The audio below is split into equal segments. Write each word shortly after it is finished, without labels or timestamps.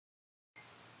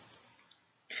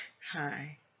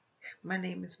Hi, my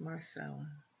name is Marcella,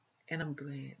 and I'm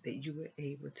glad that you were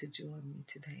able to join me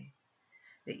today,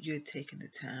 that you're taking the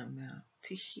time out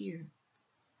to hear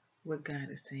what God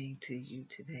is saying to you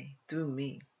today through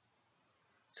me.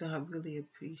 So I really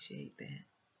appreciate that.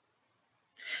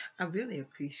 I really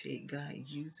appreciate God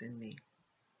using me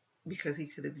because He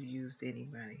could have used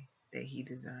anybody that He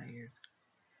desires,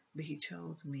 but He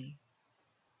chose me,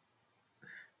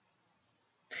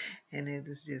 and it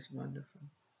is just wonderful.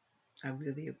 I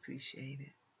really appreciate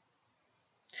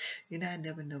it. I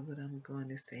never know what I'm going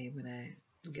to say when I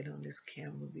get on this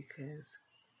camera because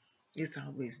it's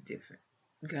always different.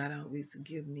 God always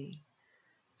give me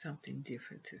something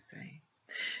different to say.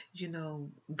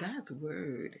 God's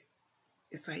word,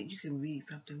 it's like you can read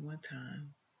something one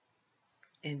time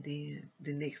and then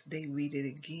the next day read it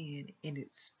again and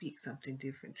it speaks something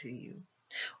different to you.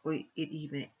 Or it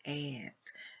even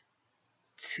adds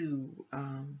to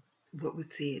what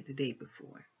was said the day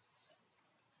before.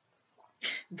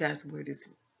 God's word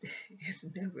is it's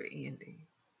never ending.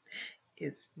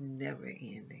 It's never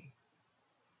ending.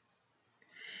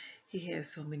 He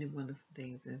has so many wonderful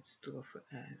things in store for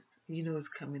us. It's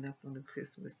coming up on the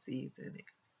Christmas season,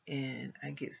 and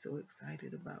I get so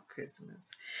excited about Christmas.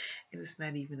 And it's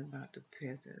not even about the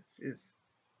presents. It's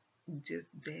just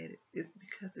that it's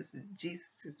because it's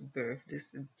Jesus' birth.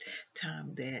 This is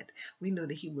time that we know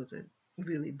that he wasn't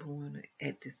really born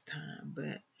at this time,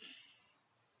 but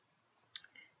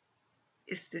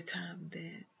it's the time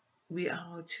that we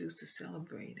all choose to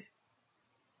celebrate it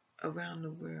around the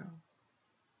world.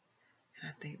 And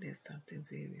I think that's something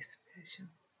very special.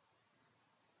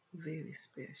 Very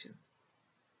special.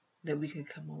 That we can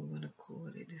come on one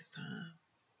accord at this time.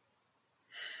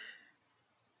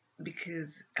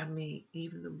 Because,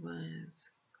 even the ones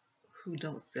who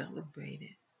don't celebrate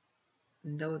it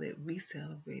know that we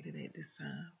celebrate it at this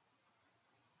time.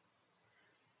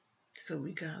 So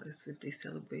regardless if they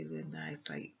celebrate it or not, it's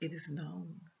like it is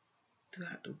known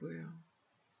throughout the world.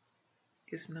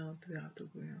 It's known throughout the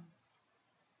world.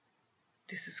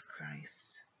 This is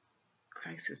Christ.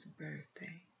 Christ's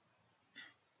birthday.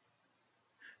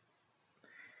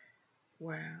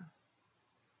 Wow.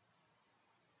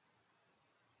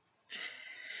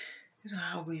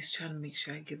 I always try to make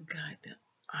sure I give God the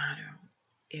honor on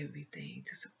everything,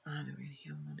 just honoring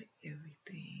him on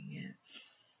everything. And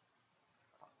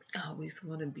I always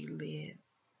want to be led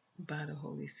by the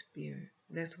Holy Spirit.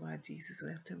 That's why Jesus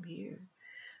left him here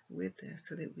with us,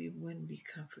 so that we wouldn't be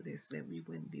comforted, so that we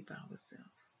wouldn't be by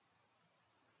ourselves,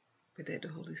 but that the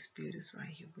Holy Spirit is right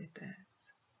here with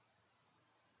us.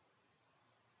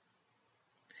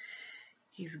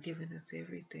 He's given us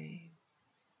everything.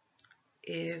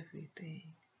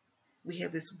 Everything. We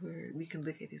have his word. We can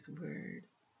look at his word.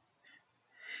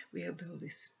 We have the Holy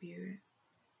Spirit.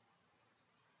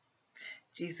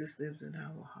 Jesus lives in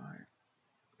our heart.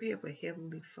 We have a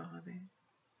heavenly Father.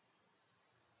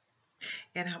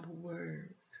 And our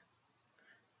words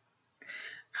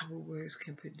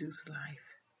can produce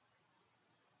life.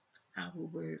 Our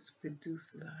words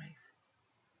produce life.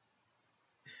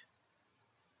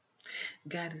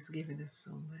 God has given us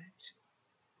so much.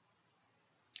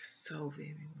 So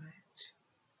very much.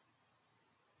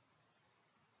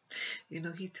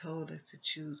 He told us to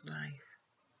choose life.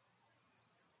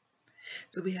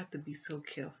 So we have to be so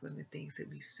careful in the things that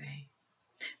we say,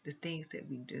 the things that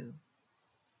we do.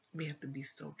 We have to be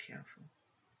so careful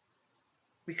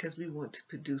because we want to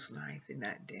produce life and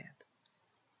not death.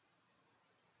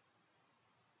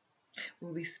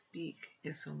 When we speak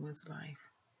in someone's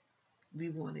life, we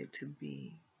want it to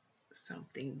be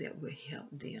something that will help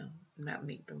them, not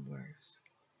make them worse.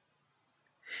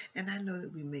 And I know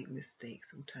that we make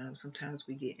mistakes sometimes. Sometimes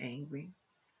we get angry.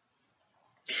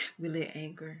 We let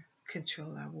anger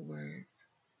control our words.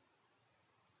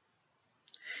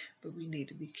 But we need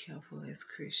to be careful as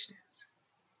Christians.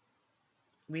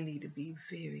 We need to be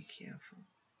very careful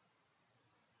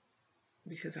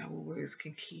because our words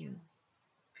can kill,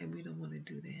 and we don't want to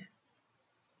do that.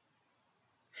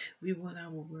 We want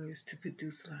our words to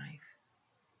produce life.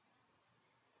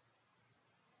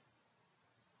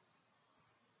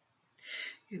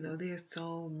 There are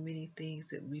so many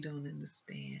things that we don't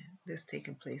understand that's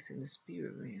taking place in the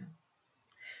spirit realm.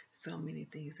 So many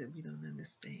things that we don't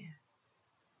understand.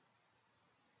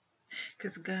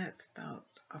 Because God's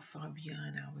thoughts are far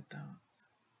beyond our thoughts.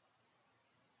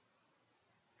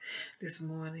 This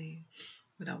morning,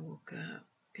 when I woke up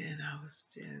and I was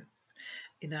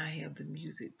I have the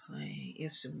music playing,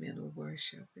 instrumental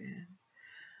worship, and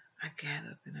I got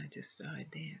up and I just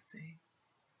started dancing.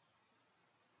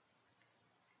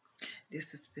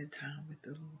 This is spend time with the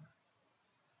Lord.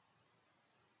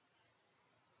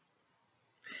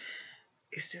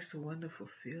 It's just a wonderful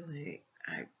feeling.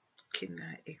 I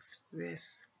cannot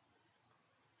express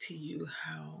to you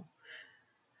how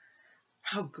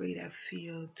great I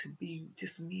feel to be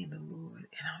just me and the Lord,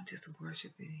 and I'm just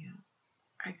worshiping Him.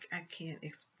 I can't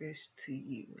express to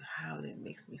you how that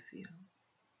makes me feel.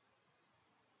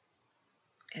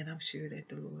 And I'm sure that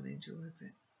the Lord enjoys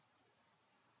it.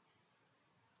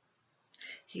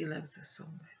 He loves us so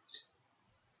much.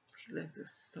 He loves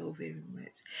us so very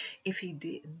much. If He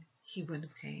didn't, He wouldn't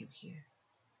have came here.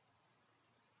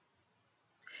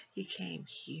 He came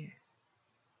here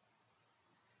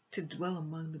to dwell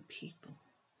among the people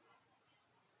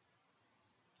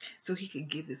so He could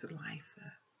give His life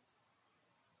up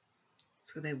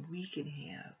so that we can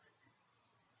have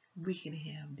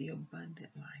the abundant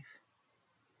life.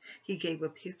 He gave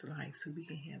up His life so we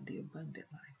can have the abundant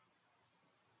life.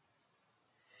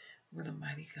 What a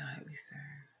mighty God we serve.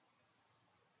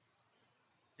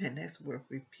 And that's worth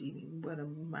repeating. What a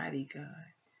mighty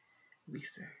God we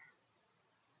serve.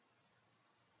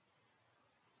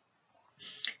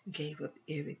 Gave up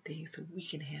everything so we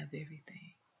can have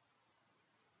everything.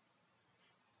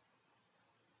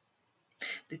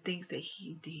 The things that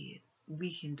He did,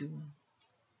 we can do them.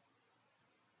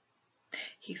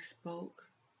 He spoke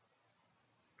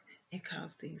and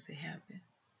caused things to happen.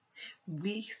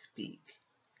 We speak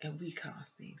and we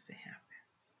cause things to happen.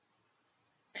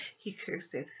 He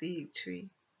cursed that fig tree.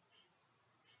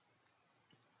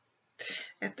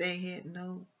 That thing had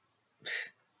no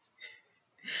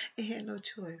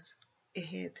choice. It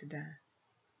had to die.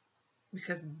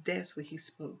 Because that's what He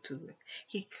spoke to it.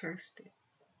 He cursed it.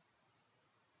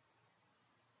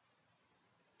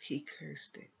 He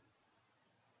cursed it.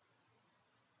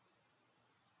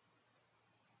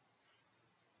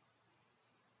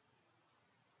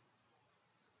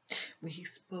 When He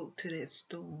spoke to that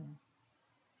storm,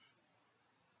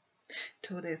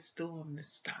 told that storm to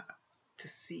stop, to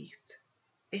cease.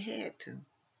 It had to.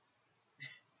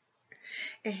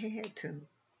 It had to.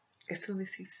 As soon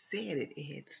as He said it,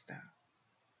 it had to stop.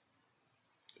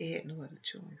 It had no other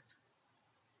choice.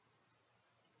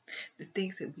 The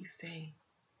things that we say,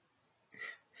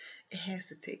 it has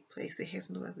to take place. It has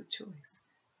no other choice.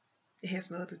 It has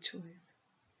no other choice.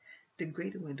 The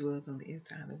greater one dwells on the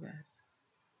inside of us.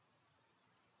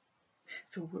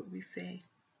 So what we say,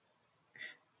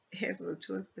 it has no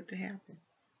choice but to happen.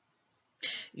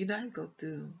 You know, I go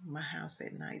through my house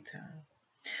at nighttime,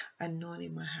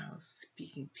 anointing my house,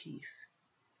 speaking peace.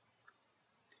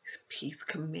 Peace,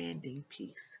 commanding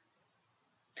peace.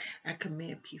 I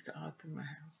command peace all through my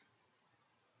house.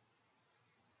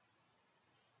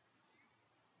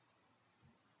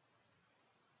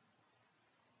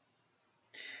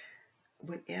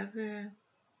 Whatever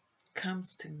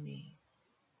comes to me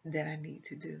that I need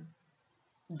to do,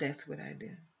 that's what I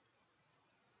do.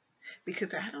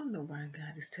 Because I don't know why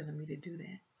God is telling me to do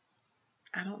that.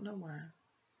 I don't know why.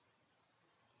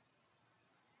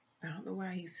 I don't know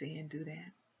why He's saying do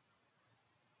that.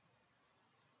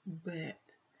 But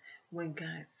when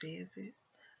God says it,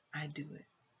 I do it.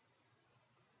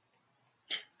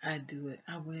 I do it.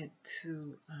 I went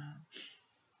to,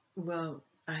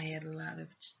 I had a lot of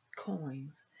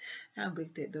coins. I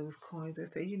looked at those coins. I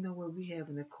said, you know what? We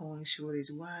having a coin shortage.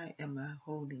 Why am I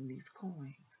holding these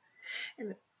coins?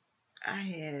 And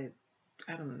I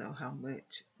don't know how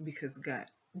much, because God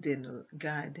didn't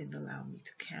allow me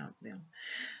to count them.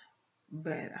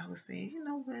 But I was saying, you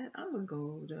know what? I'm gonna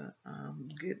go to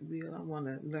Goodwill. I want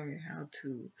to learn how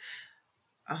to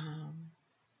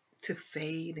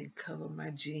fade and color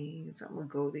my jeans. I'm gonna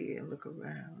go there and look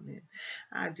around, and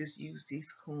I just use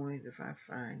these coins if I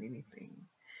find anything.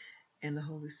 And the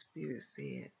Holy Spirit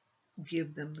said,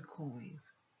 give them the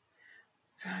coins.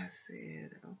 So I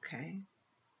said, okay.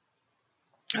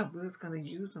 I was gonna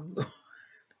use them, Lord,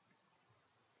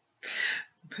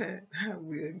 but I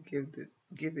will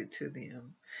give it to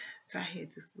them. So I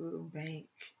had this little bank,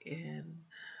 and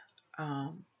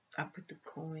I put the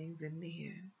coins in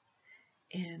there,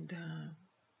 and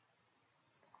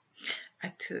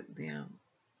I took them.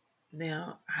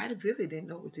 Now, I really didn't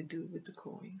know what to do with the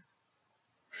coins.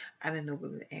 I didn't know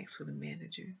whether to ask for the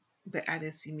manager, but I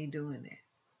didn't see me doing that.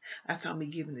 I saw me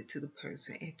giving it to the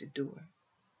person at the door.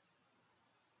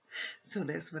 So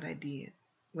that's what I did.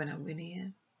 When I went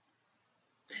in,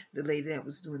 the lady that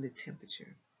was doing the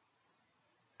temperature,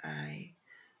 I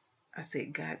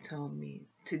said, God told me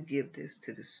to give this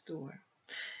to the store.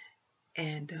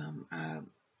 And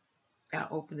I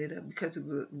opened it up because it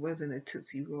wasn't a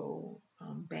Tootsie Roll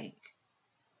bank.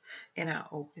 And I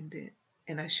opened it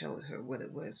and I showed her what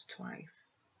it was twice.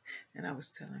 And I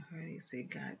was telling her, he said,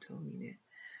 God told me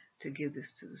to give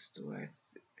this to the store.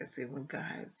 I said, when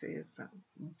God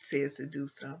says to do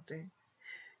something,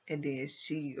 and then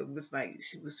she was like,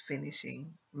 she was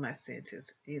finishing my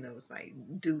sentence, it was like,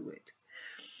 do it.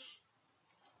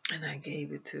 And I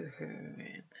gave it to her,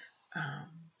 and um,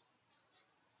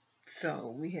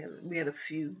 so we had a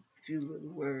few little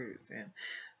words, and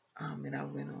I went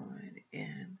on,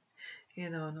 and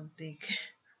I'm thinking,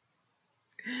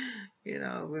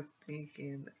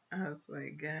 I was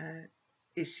like, God,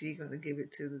 is she gonna give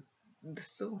it to the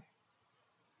store?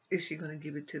 Is she gonna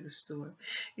give it to the store?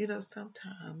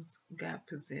 Sometimes God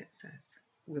presents us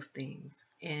with things,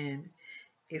 and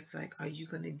it's like, are you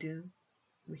gonna do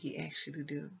what He asked you to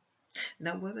do?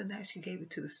 Now, whether or not she gave it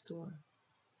to the store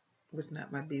was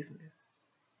not my business.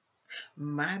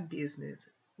 My business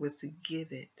was to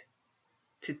give it,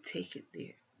 to take it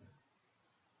there.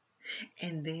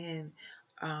 And then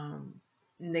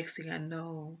next thing I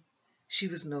know, she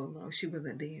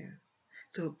wasn't there.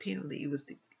 So apparently it was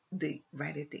the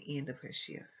right at the end of her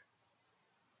shift.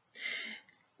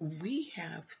 We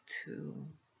have to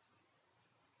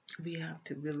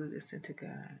really listen to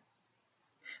God.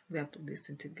 We have to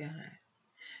listen to God.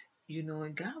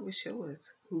 And God will show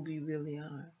us who we really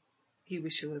are. He will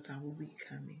show us our weak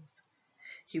comings.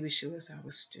 He will show us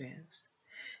our strengths.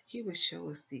 He will show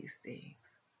us these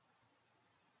things.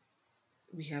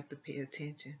 We have to pay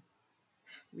attention.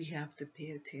 We have to pay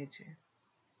attention,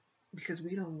 because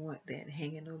we don't want that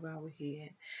hanging over our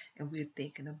head, and we're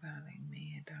thinking about, like,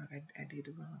 man, dog, I did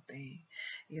the wrong thing.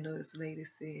 This lady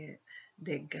said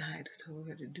that God told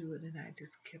her to do it, and I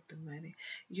just kept the money.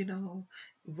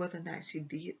 Whether or not she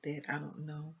did that, I don't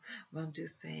know. But I'm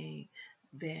just saying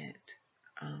that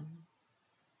um,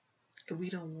 we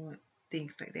don't want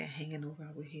things like that hanging over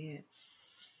our head,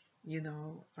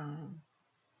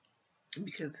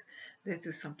 because that's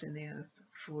just something else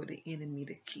for the enemy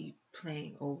to keep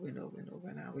playing over and over and over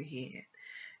in our head.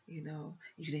 You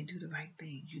didn't do the right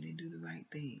thing. You didn't do the right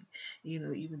thing.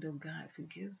 Even though God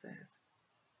forgives us,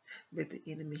 but the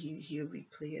enemy, he'll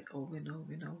replay it over and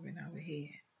over and over in our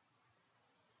head.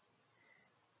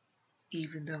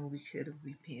 Even though we could have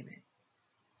repented,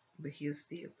 but he'll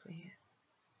still play it.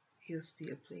 He'll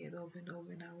still play it over and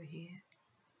over in our head.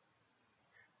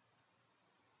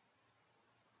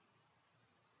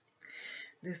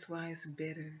 That's why it's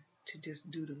better to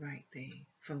just do the right thing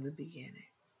from the beginning.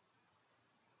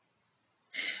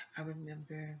 I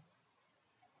remember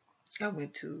I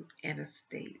went to an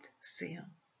estate sale,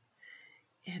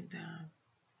 and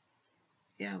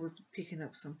I was picking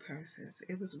up some purses.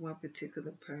 It was one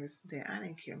particular purse that I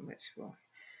didn't care much for,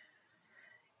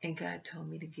 and God told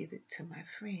me to give it to my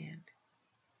friend.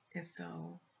 And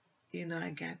so, I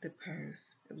got the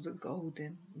purse. It was a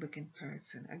golden looking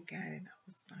purse, and I got it, and I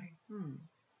was like,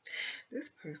 this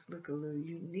purse look a little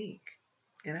unique,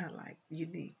 and I like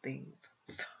unique things.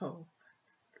 So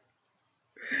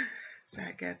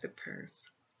I got the purse,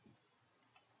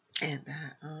 and I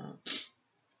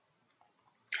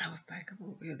was like, I'm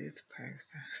gonna wear this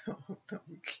purse. I'm gonna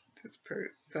keep this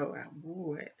purse. So I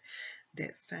wore it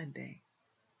that Sunday.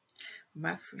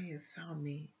 My friend saw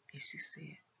me, and she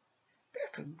said,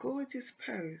 that's a gorgeous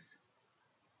purse.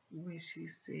 When she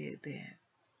said that,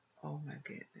 oh my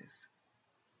goodness,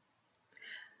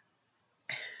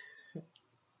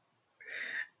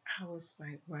 I was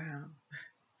like, wow,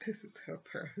 this is her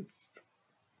purse.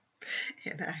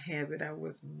 And I have it. I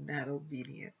was not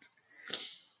obedient.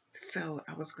 So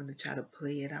I was going to try to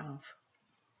play it off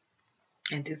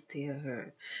and just tell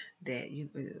her that,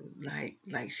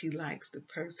 like she likes the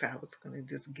purse. I was going to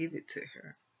just give it to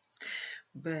her.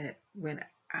 But when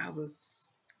I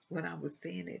was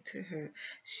saying it to her,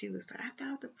 she was like, I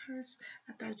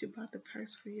thought you bought the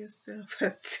purse for yourself.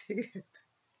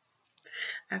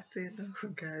 I said, no,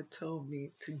 God told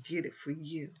me to get it for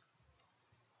you.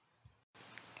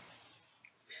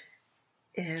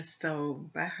 And so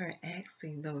by her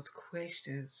asking those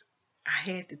questions, I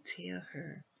had to tell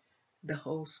her the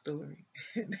whole story.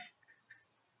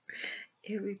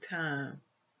 Every time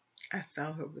I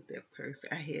saw her with that purse,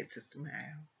 I had to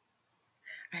smile.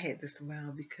 I had to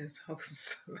smile because I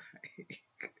was like,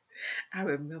 I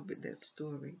remembered that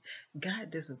story. God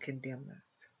doesn't condemn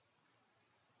us.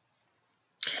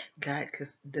 God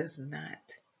does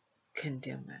not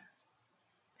condemn us.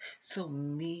 So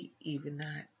me even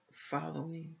not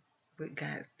following what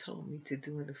God told me to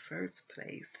do in the first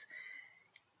place,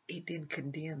 it didn't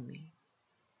condemn me.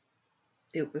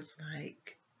 It was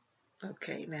like,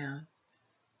 okay, now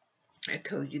I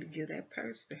told you to give that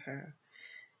purse to her,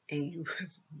 and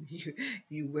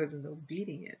you wasn't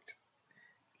obedient,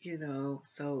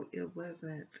 So it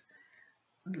wasn't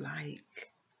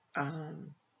like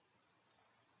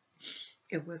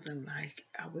It wasn't like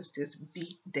I was just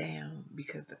beat down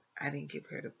because I didn't give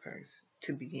her the purse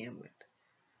to begin with.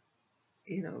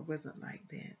 It wasn't like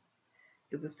that.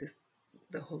 It was just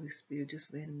the Holy Spirit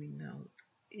just letting me know,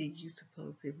 you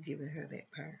supposed to have given her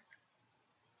that purse.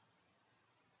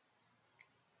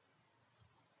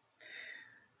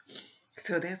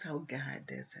 So that's how God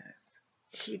does us.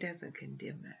 He doesn't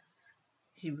condemn us.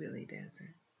 He really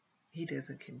doesn't. He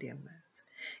doesn't condemn us.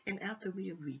 And after we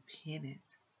have repented,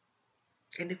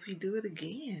 and if we do it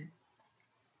again,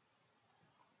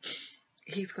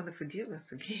 He's going to forgive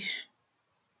us again.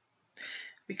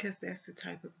 Because that's the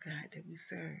type of God that we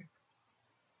serve.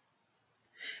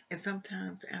 And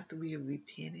sometimes after we have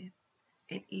repented,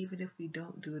 and even if we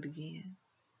don't do it again,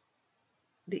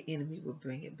 the enemy will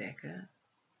bring it back up.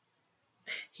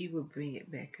 He will bring it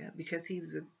back up because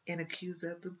he's an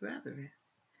accuser of the brethren.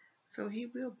 So he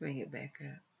will bring it back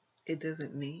up. It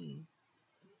doesn't mean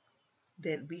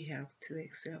that we have to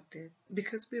accept it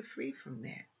because we're free from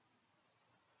that.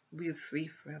 We're free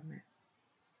from it.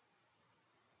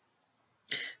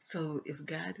 So if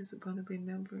God isn't going to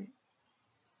remember it,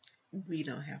 we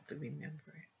don't have to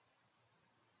remember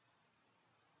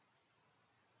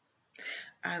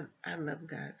it. I love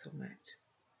God so much.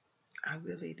 I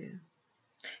really do.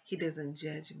 He doesn't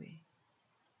judge me.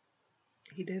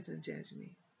 He doesn't judge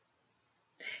me.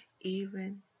 He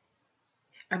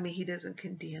doesn't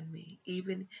condemn me.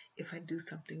 Even if I do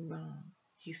something wrong,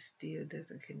 he still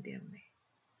doesn't condemn me.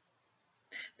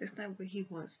 That's not what he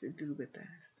wants to do with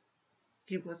us.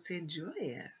 He wants to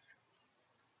enjoy us.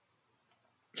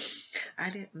 I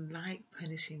didn't like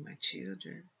punishing my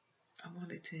children. I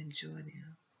wanted to enjoy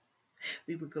them.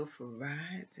 We would go for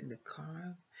rides in the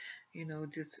car,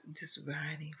 just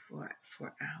riding for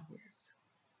hours.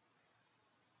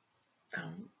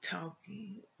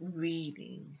 Talking,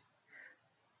 reading.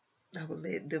 I would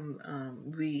let them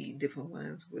read. Different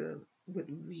ones would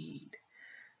read,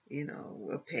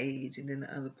 a page, and then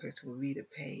the other person would read a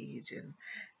page, and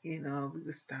we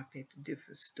would stop at the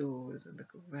different stores and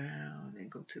look around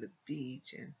and go to the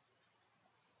beach, and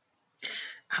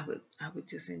I would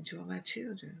just enjoy my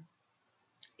children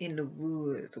in the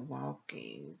woods,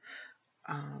 walking,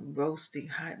 roasting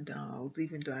hot dogs,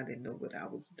 even though I didn't know what I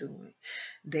was doing.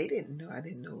 They didn't know I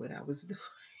didn't know what I was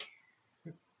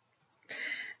doing.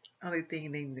 Only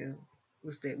thing they knew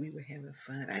was that we were having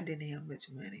fun. I didn't have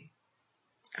much money.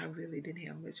 I really didn't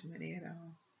have much money at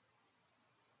all.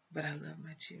 But I love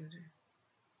my children.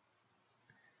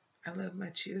 I love my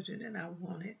children, and I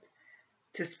wanted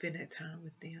to spend that time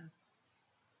with them.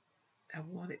 I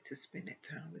wanted to spend that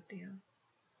time with them.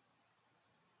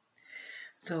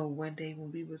 So one day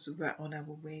when we was right on our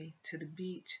way to the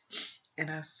beach, and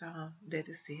I saw that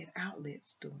it said outlet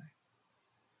store.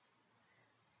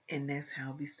 And that's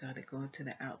how we started going to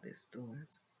the outlet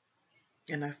stores.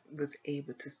 And I was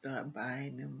able to start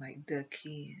buying them like Duck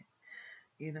Kid,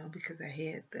 because I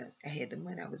had the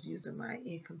money. I was using my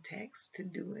income tax to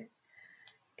do it,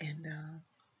 and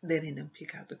letting them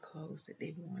pick out the clothes that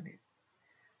they wanted.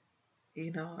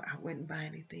 I wouldn't buy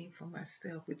anything for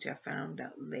myself, which I found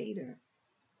out later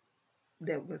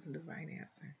that wasn't the right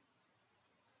answer.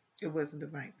 It wasn't the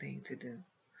right thing to do,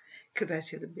 because I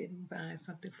should have been buying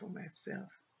something for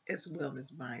myself as well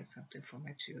as buying something for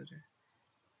my children.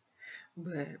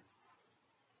 But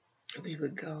we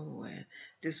would go and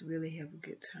just really have a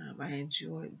good time. I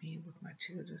enjoyed being with my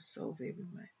children so very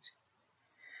much.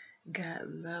 God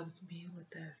loves being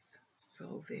with us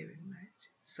so very much,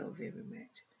 so very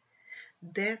much.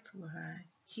 That's why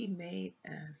he made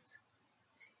us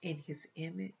in his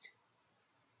image,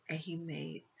 and he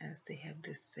made us to have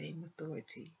the same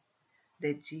authority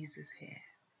that Jesus had.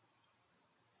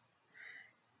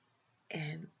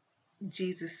 And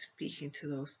Jesus speaking to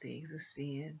those things and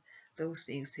seeing those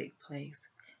things take place,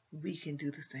 we can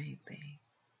do the same thing.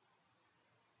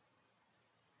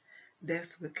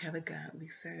 That's what kind of God we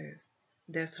serve.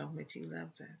 That's how much he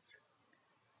loves us.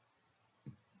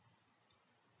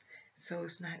 So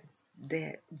it's not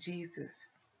that Jesus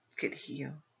could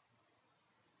heal.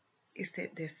 It's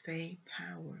that same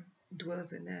power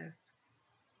dwells in us,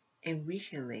 and we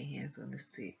can lay hands on the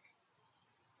sick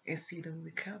and see them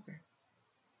recover.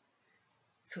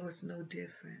 So it's no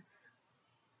difference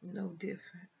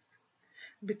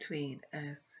between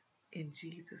us and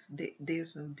Jesus.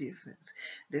 There's no difference.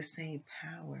 The same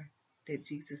power that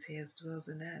Jesus has dwells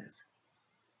in us.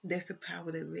 That's the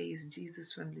power that raised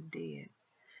Jesus from the dead.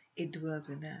 It dwells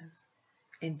in us.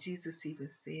 And Jesus even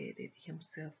said it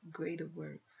himself, greater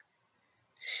works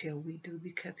shall we do,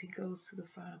 because he goes to the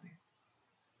Father.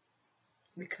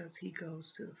 Because he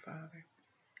goes to the Father.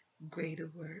 Greater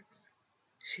works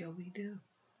shall we do.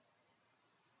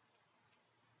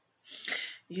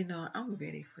 I'm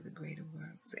ready for the greater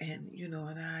works. And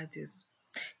I just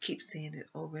keep saying it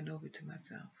over and over to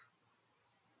myself,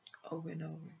 over and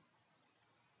over,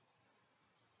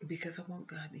 because I want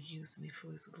God to use me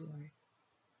for His glory.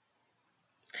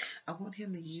 I want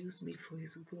Him to use me for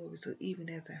His glory. So even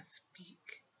as I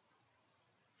speak,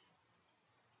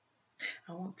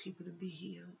 I want people to be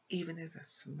healed, even as I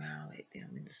smile at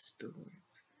them in the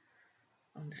stores,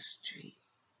 on the street.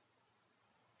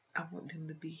 I want them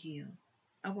to be healed.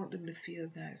 I want them to feel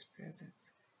God's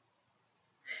presence.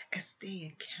 As they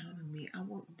encounter me, I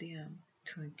want them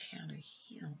to encounter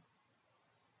Him.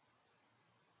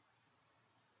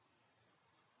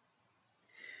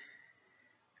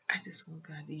 I just want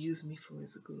God to use me for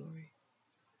His glory.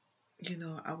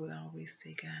 I would always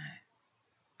say, God,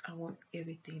 I want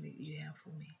everything that you have for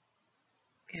me.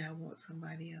 And I want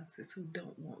somebody else's who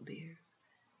don't want theirs.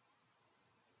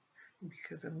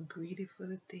 Because I'm greedy for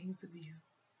the things of you.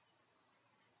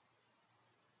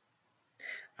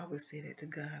 I would say that to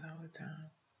God all the time.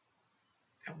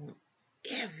 I want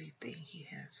everything He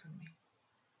has for me.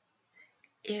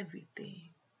 Everything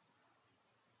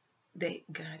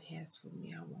that God has for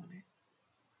me, I want it.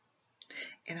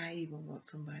 And I even want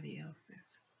somebody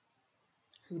else's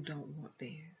who don't want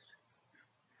theirs.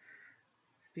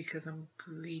 Because I'm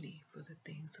greedy for the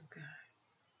things of God.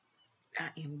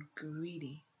 I am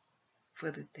greedy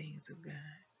for the things of God.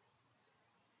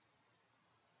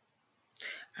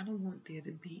 I don't want there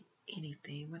to be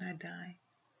anything when I die.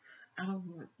 I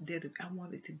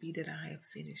want it to be that I have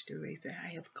finished the race, that I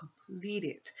have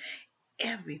completed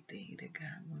everything that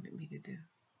God wanted me to do.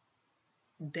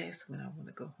 That's when I want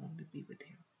to go home to be with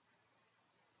Him.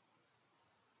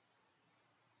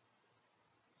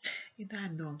 I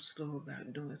know I'm slow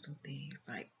about doing some things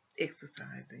like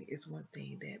exercising is one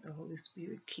thing that the Holy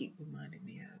Spirit keeps reminding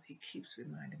me of. He keeps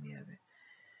reminding me of it.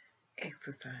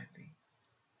 Exercising.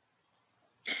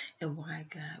 And why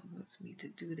God wants me to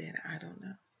do that, I don't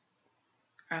know.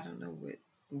 I don't know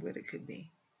what it could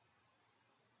be.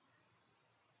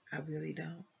 I really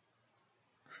don't.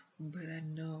 But I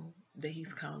know that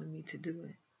He's calling me to do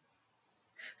it.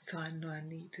 So I know I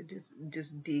need to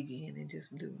just dig in and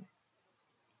just do it.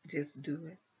 Just do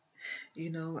it. We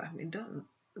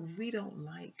don't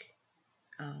like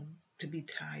to be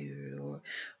tired, or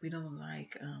we don't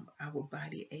like our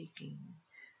body aching.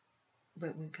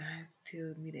 But when God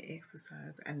tells me to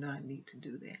exercise, I know I need to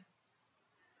do that.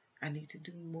 I need to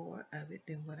do more of it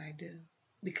than what I do,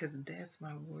 because that's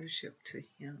my worship to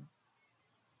Him.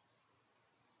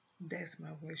 That's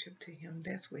my worship to Him.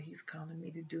 That's what He's calling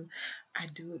me to do. I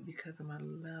do it because of my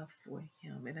love for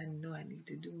Him, and I know I need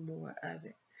to do more of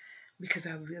it because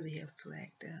I really have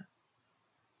slacked up.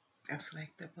 I've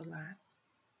slacked up a lot.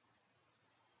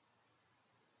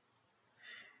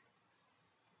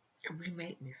 We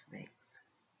make mistakes.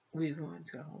 We're going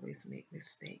to always make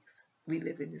mistakes. We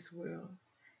live in this world.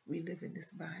 We live in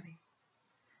this body.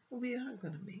 We are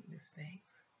going to make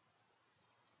mistakes.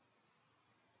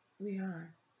 We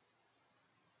are.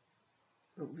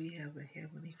 But we have a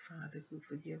Heavenly Father who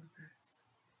forgives us.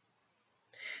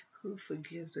 Who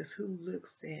forgives us, who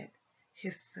looks at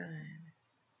His Son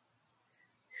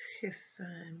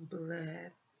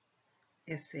blood,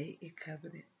 and say it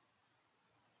covered it.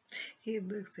 He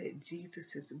looks at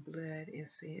Jesus' blood and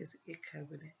says it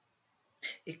covered it.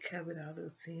 It covered all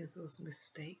those sins, those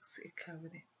mistakes. It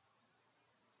covered it.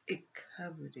 It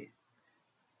covered it.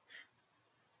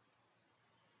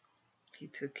 He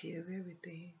took care of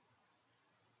everything.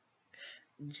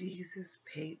 Jesus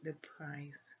paid the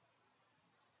price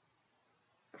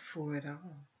for it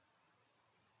all.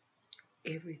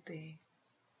 Everything.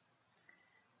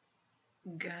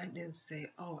 God didn't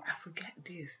say, oh, I forgot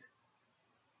this.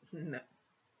 No.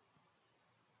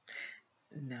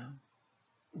 No.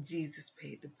 Jesus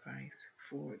paid the price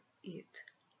for it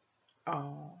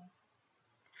all.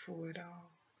 For it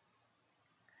all.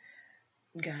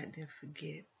 God didn't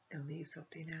forget and leave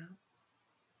something out.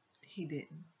 He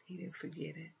didn't. He didn't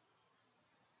forget it.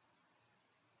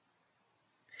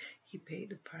 He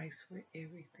paid the price for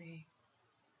everything.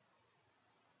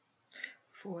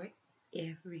 For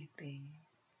everything.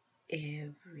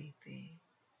 Everything.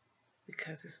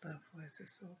 Because His love for us is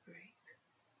so great.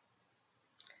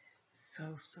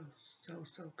 So, so, so,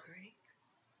 so great.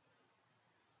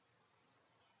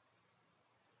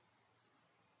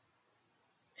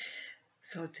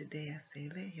 So today I say,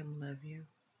 let Him love you.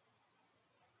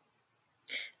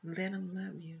 Let Him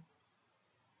love you.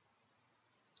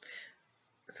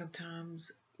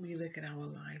 Sometimes we look at our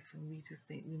life and we just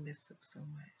think we mess up so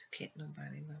much. Can't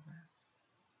nobody love us.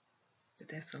 But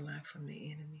that's a lie from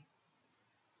the enemy.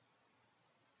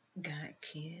 God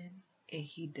can And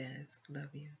He does love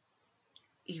you,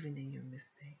 even in your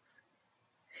mistakes,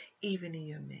 even in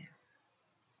your mess.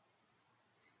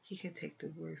 He can take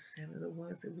the worst sin, the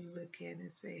ones that we look at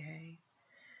and say, hey,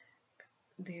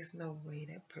 there's no way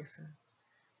that person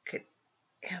could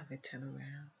ever turn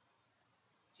around.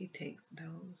 He takes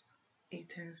those, He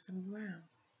turns them around.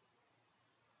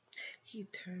 He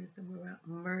turns them around.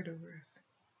 Murderers,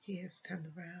 He has turned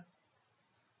around.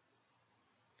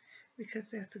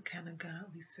 Because that's the kind of God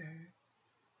we serve.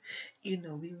 You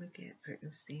know, we look at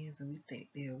certain sins and we think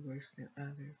they're worse than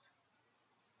others.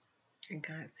 And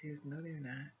God says, no, they're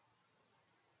not.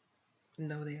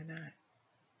 No, they're not.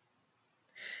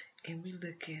 And we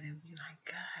look at it and be like,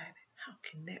 God, how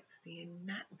can that sin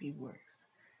not be worse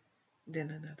than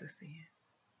another sin?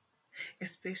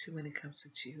 Especially when it comes to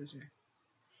children.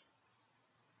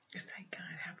 It's like,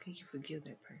 God, how can you forgive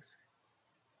that person?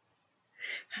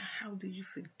 How do you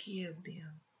forgive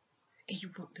them? And you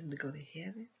want them to go to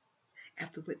heaven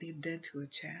after what they've done to a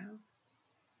child?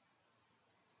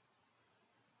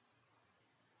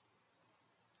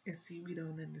 And see, we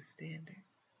don't understand it.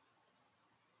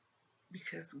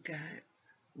 Because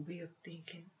God's way of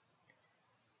thinking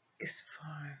is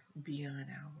far beyond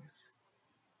ours.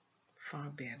 Far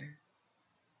better.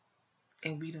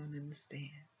 And we don't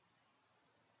understand.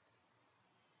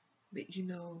 But you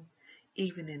know,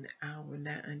 even in our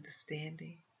not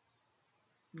understanding,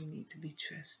 we need to be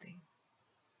trusting.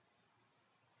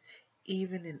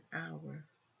 Even in our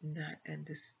not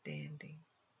understanding,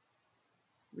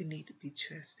 we need to be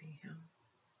trusting Him.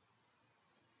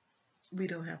 We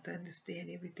don't have to understand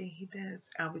everything He does.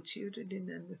 Our children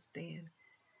didn't understand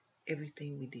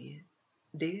everything we did.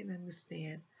 They didn't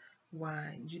understand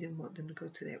why you didn't want them to go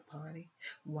to that party,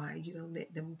 why you don't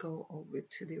let them go over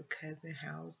to their cousin's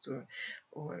house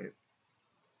or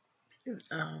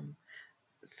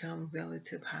some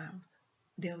relative house.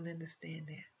 They don't understand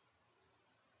that.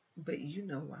 But you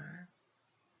know why.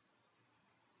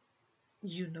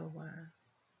 You know why.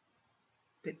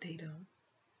 But they don't.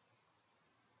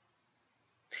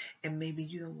 And maybe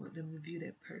you don't want them to view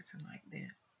that person like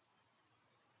that.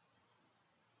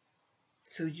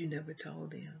 So you never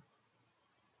told them.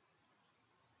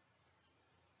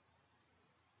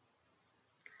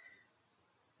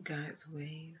 God's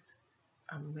ways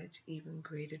are much even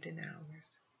greater than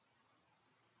ours.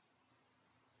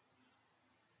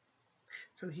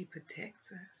 So He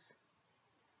protects us,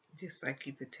 just like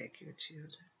He protects your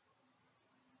children.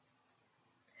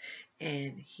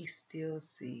 And He still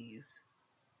sees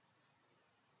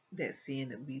that sin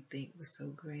that we think was so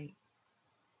great.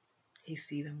 He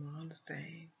sees them all the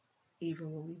same,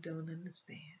 even when we don't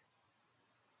understand.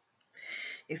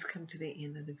 It's come to the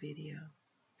end of the video.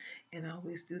 And I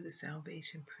always do the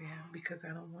salvation prayer because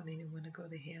I don't want anyone to go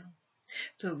to hell.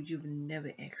 So if you've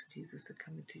never asked Jesus to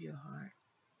come into your heart,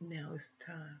 now is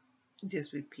the time.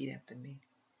 Just repeat after me.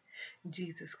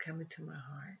 Jesus, come into my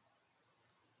heart.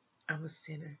 I'm a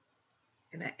sinner,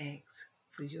 and I ask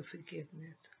for your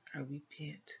forgiveness. I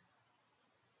repent.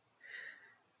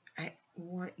 I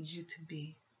want you to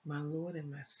be my Lord and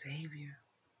my Savior.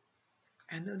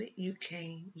 I know that you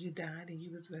came, you died, and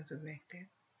you was resurrected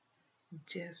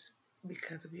just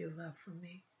because of your love for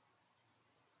me.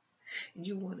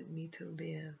 You wanted me to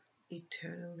live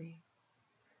eternally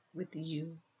with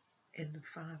you and the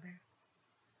Father.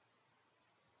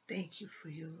 Thank you for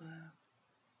your love.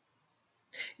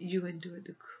 You endured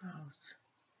the cross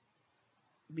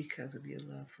because of your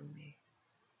love for me.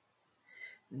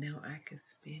 Now I can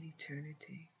spend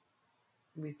eternity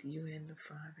with you and the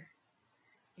Father.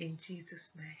 In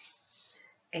Jesus'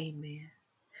 name, amen.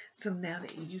 So now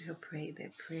that you have prayed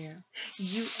that prayer,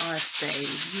 you are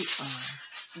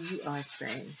saved. You are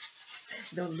saved.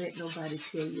 Don't let nobody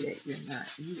tell you that you're not.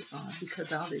 You are,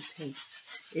 because all it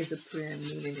takes is a prayer and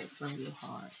meaning it from your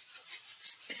heart.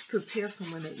 So tell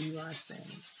someone that you are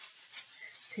saved.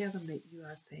 Tell them that you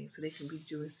are saved so they can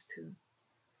rejoice too.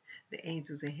 The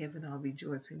angels in heaven are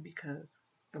rejoicing because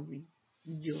of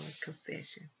your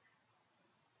confession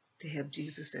to have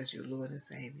Jesus as your Lord and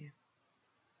Savior.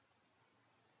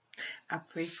 I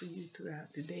pray for you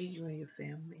throughout the day, you and your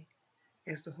family,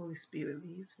 as the Holy Spirit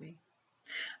leads me.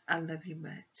 I love you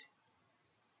much,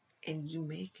 and you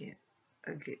make it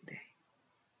a good day.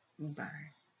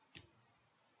 Bye.